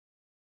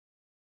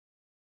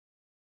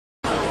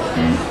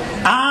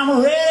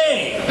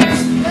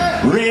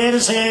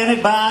as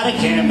anybody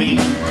can be.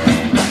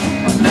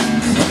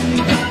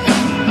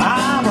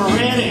 I'm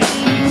ready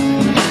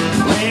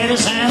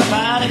as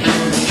anybody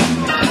can be.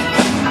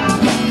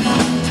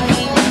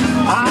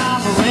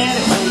 I'm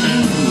ready for you.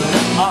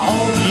 I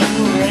hope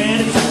you're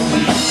ready for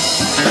me.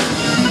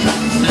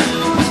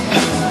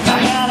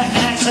 I got an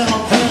axe and a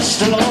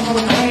pistol over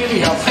the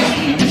graveyard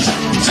flames.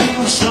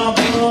 Taking some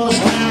bullets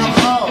around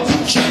balls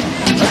and shit.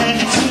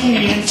 Drinking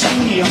TNT,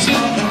 I'm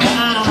smoking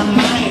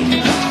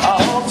dynamite. I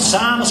hope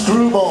I'm a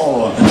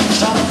screwball.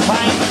 Start a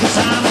fight because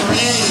I'm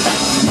ready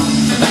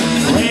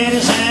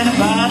as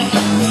anybody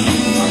can be.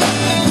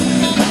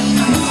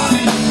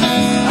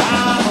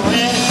 I'm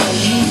ready for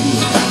you.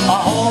 I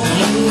hope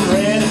you're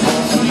ready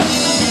for me.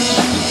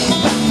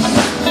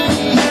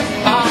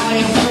 All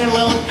you pretty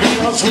little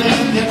girls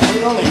with your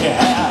curly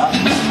hair,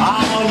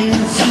 all you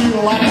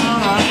feel like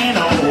I ain't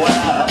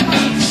nowhere.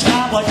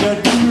 Stop what you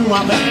do,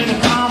 my baby,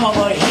 come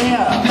over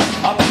here.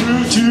 I'll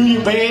prove to you,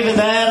 baby,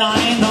 that I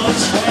ain't no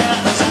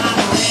square. 'Cause I'm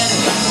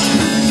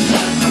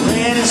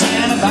ready as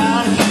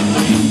anybody can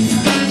be.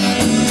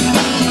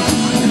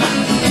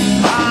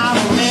 I'm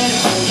ready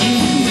for you.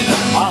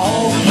 I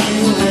hope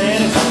you're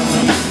ready for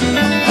me.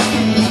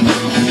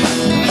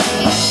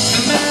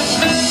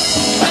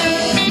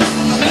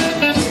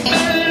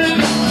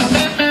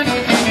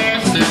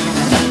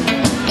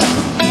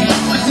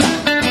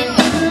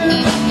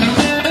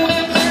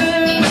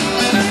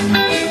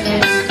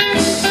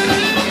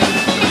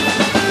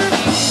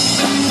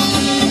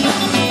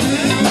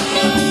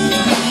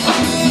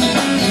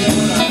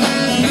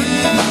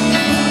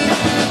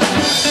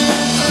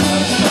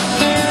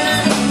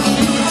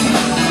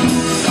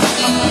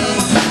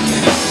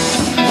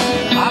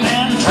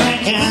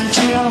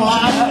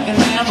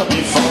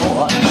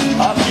 Before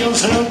I feel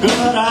so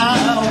good, I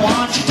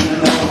want you to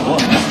know.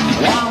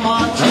 One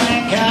more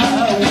drink, I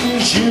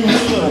wish you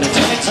would. It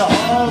takes a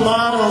whole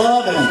lot of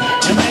loving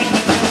to make me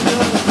feel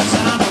good. 'Cause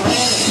I'm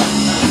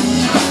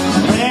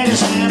ready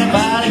as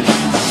anybody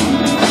can be.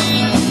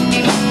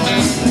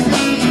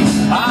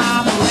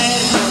 I'm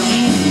ready for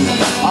you.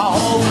 I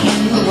hope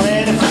you're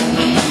ready for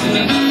me.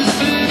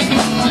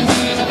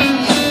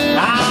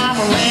 I'm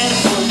ready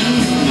for you.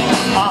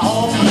 I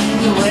hope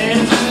you're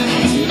ready for me.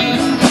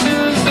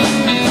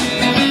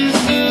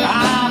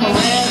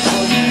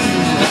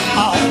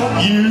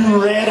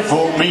 You ready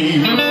for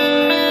me?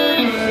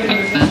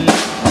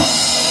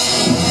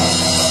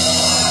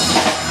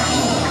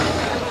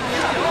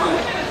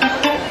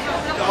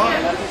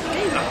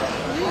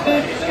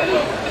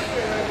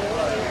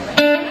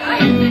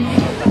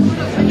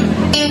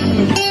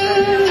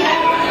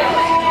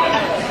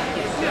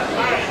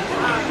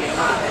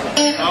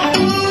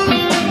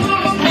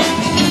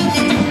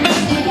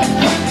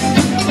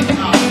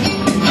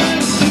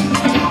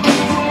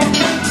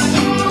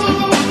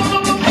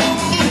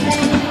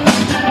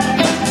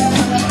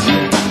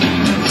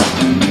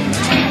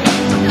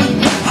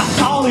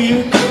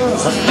 You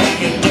girls are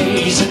taking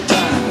days of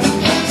time.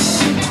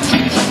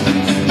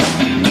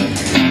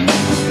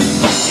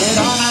 You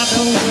don't have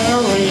to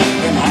worry, you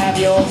can have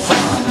your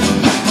fun.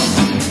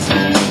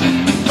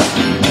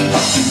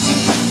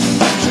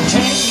 So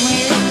take me,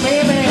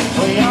 baby,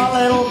 for your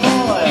little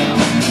boy.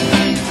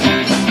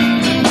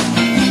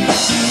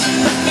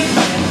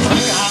 And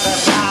 300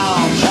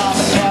 pounds of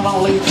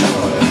heavenly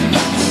joy.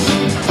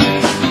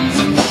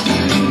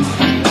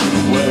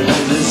 Well,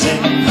 this is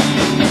it.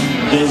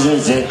 This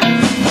is it.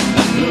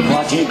 Look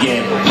what you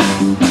get. Well,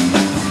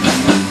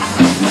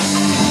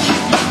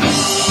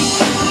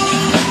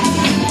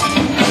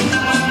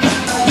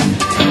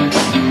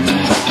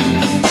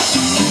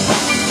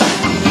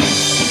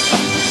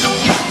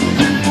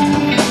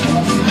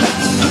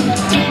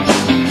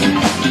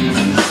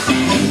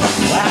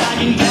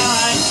 you got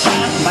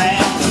that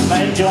man that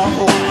made your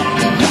life.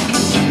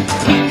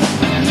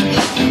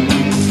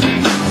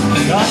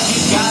 'Cause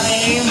you got a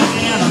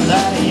man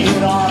that you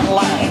don't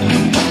like.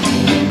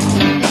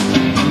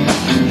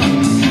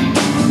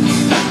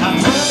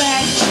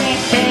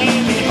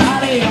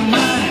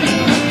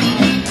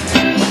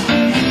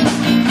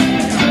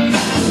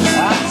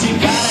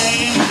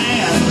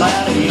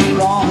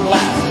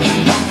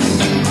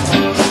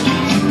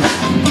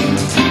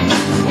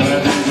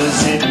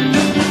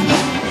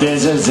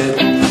 This is it.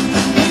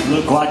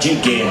 Look what you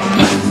get.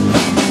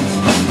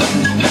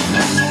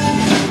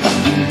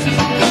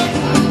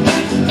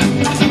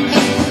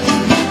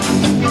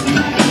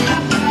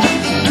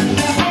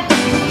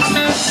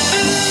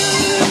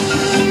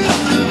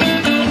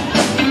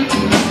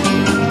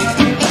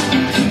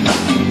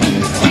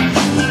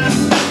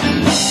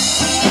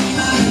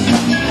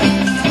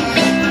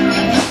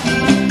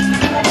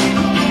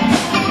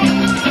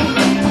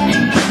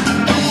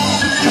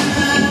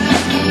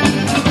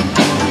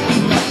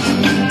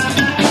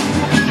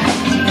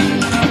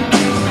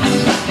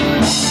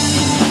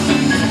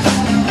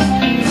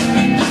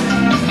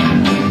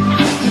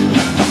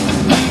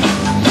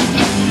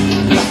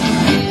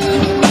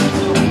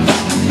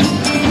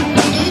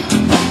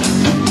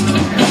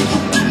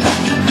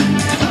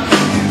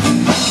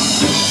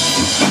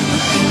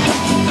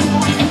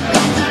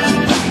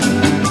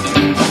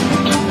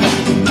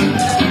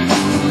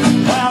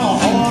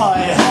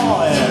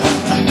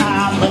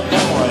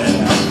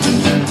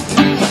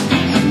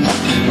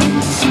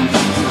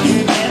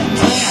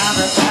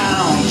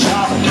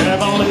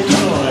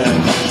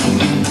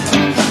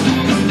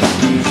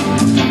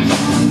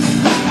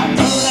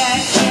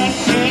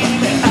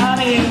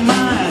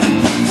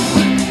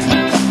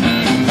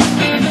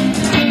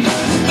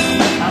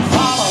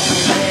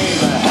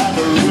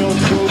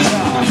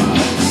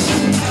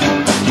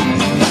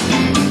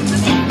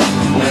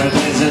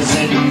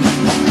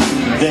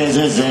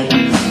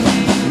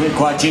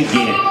 what you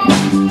get.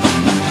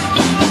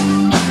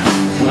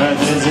 Well,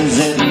 this is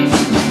it.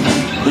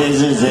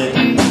 This is it.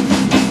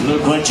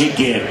 Look what you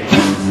get.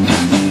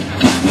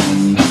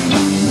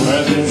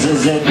 Well, this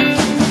is it.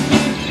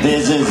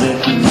 This is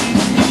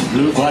it.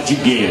 Look what you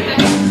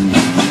get.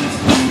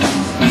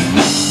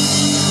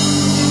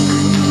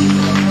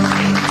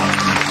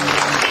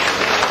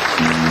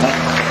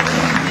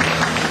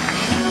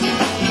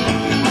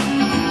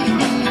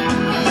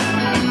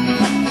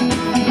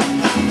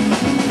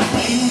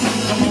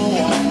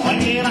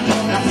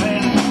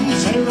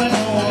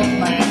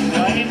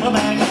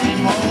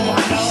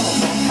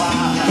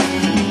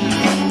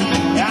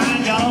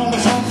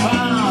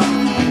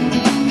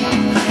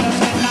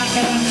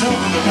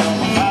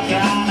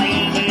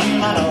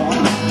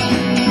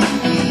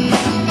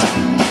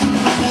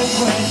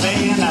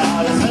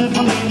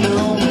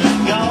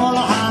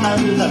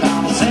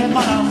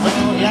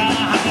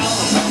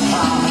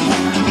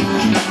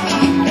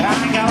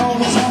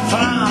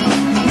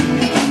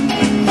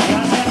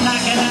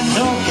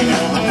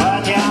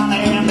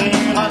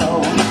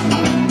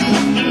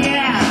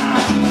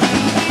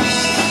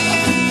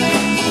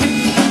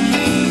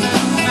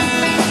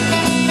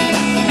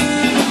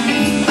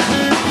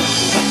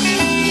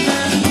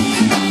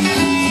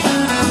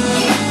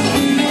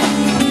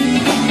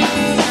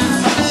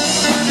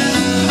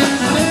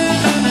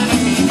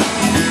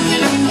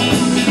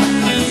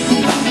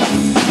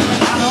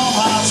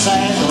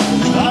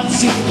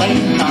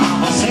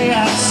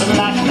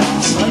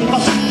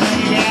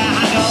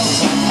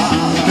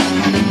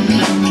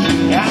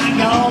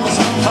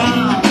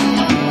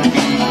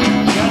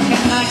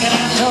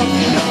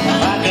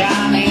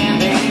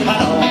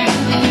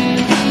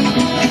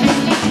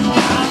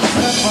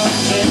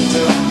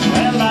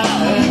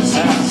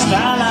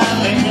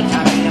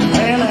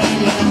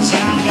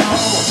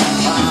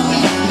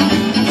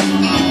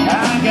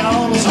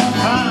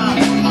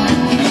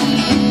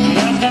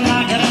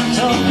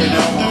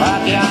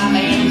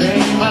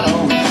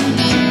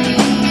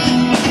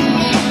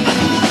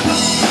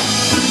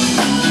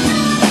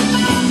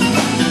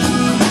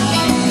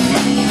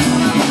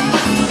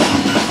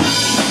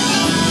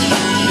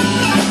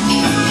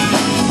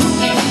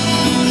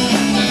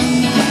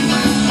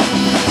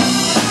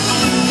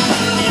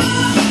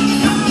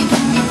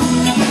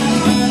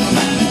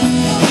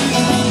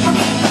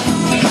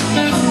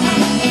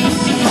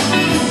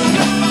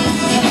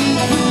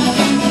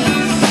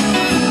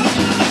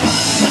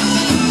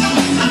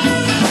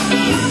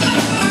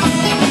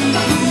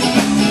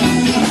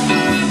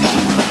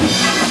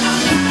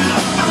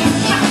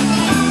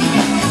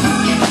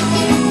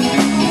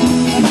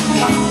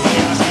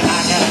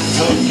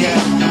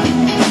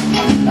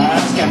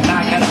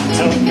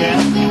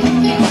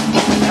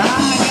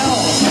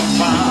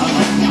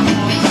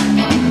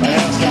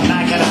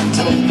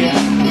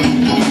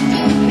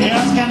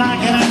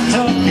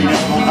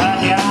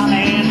 Yeah.